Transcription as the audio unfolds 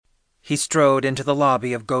He strode into the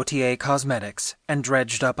lobby of Gautier Cosmetics and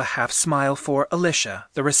dredged up a half-smile for Alicia,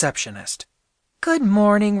 the receptionist. "Good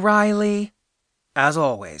morning, Riley." As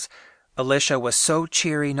always, Alicia was so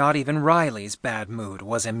cheery not even Riley's bad mood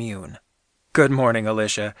was immune. "Good morning,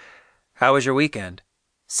 Alicia. How was your weekend?"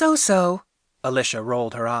 "So-so." Alicia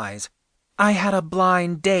rolled her eyes. "I had a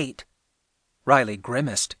blind date." Riley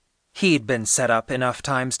grimaced. He'd been set up enough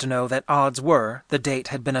times to know that odds were the date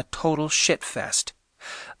had been a total shitfest.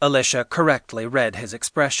 Alicia correctly read his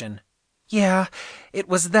expression. "Yeah, it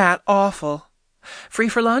was that awful. Free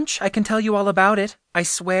for lunch? I can tell you all about it. I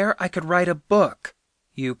swear I could write a book."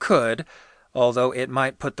 "You could, although it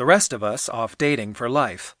might put the rest of us off dating for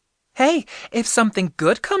life." "Hey, if something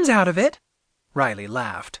good comes out of it." Riley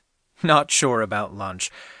laughed. "Not sure about lunch.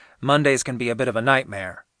 Mondays can be a bit of a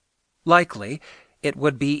nightmare." Likely, it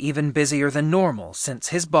would be even busier than normal since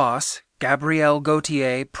his boss, Gabrielle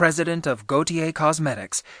Gautier, president of Gautier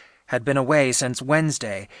Cosmetics, had been away since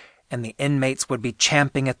Wednesday, and the inmates would be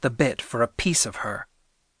champing at the bit for a piece of her.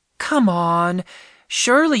 "Come on.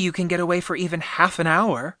 Surely you can get away for even half an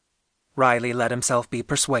hour." Riley let himself be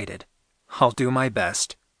persuaded. "I'll do my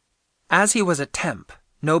best." As he was a temp,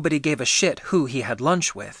 nobody gave a shit who he had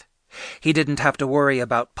lunch with. He didn't have to worry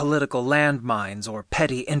about political landmines or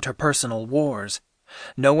petty interpersonal wars.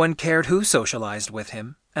 No one cared who socialized with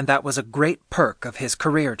him, and that was a great perk of his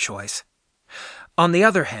career choice. On the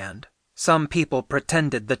other hand, some people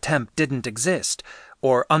pretended the temp didn't exist,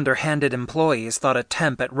 or underhanded employees thought a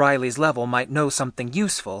temp at Riley's level might know something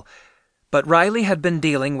useful, but Riley had been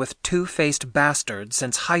dealing with two-faced bastards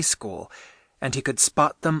since high school, and he could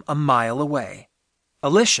spot them a mile away.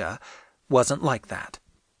 Alicia wasn't like that.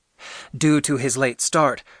 Due to his late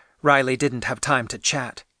start, Riley didn't have time to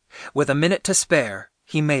chat. With a minute to spare,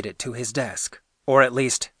 he made it to his desk, or at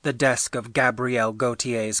least the desk of Gabrielle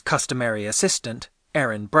Gautier's customary assistant,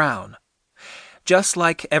 Aaron Brown. Just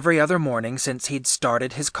like every other morning since he'd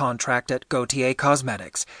started his contract at Gautier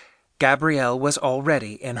Cosmetics, Gabrielle was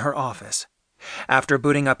already in her office. After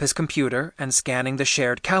booting up his computer and scanning the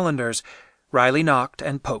shared calendars, Riley knocked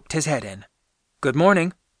and poked his head in. "Good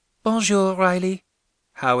morning." "Bonjour, Riley."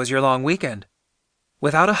 "How was your long weekend?"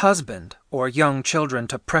 Without a husband or young children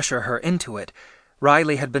to pressure her into it,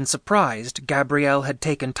 Riley had been surprised Gabrielle had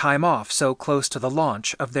taken time off so close to the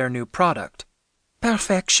launch of their new product.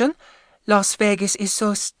 "Perfection. Las Vegas is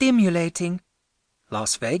so stimulating."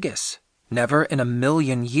 Las Vegas? Never in a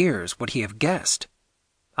million years would he have guessed.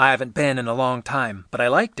 "I haven't been in a long time, but I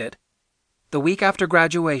liked it." The week after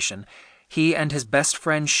graduation, he and his best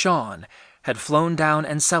friend Sean had flown down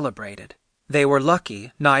and celebrated. They were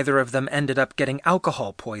lucky neither of them ended up getting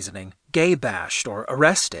alcohol poisoning, gay-bashed, or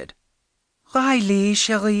arrested. "Riley,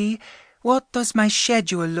 chérie, what does my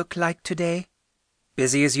schedule look like today?"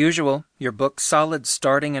 "Busy as usual. Your book's solid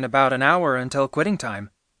starting in about an hour until quitting time."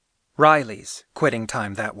 Riley's quitting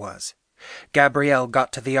time, that was. Gabrielle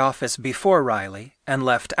got to the office before Riley and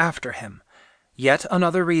left after him. Yet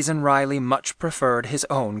another reason Riley much preferred his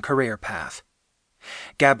own career path.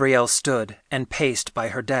 Gabrielle stood and paced by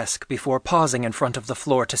her desk before pausing in front of the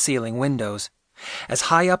floor-to-ceiling windows. As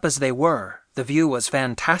high up as they were, the view was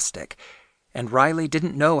fantastic, and Riley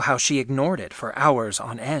didn't know how she ignored it for hours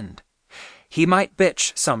on end. He might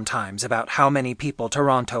bitch sometimes about how many people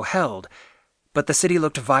Toronto held, but the city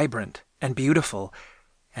looked vibrant and beautiful,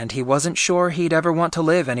 and he wasn't sure he'd ever want to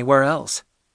live anywhere else.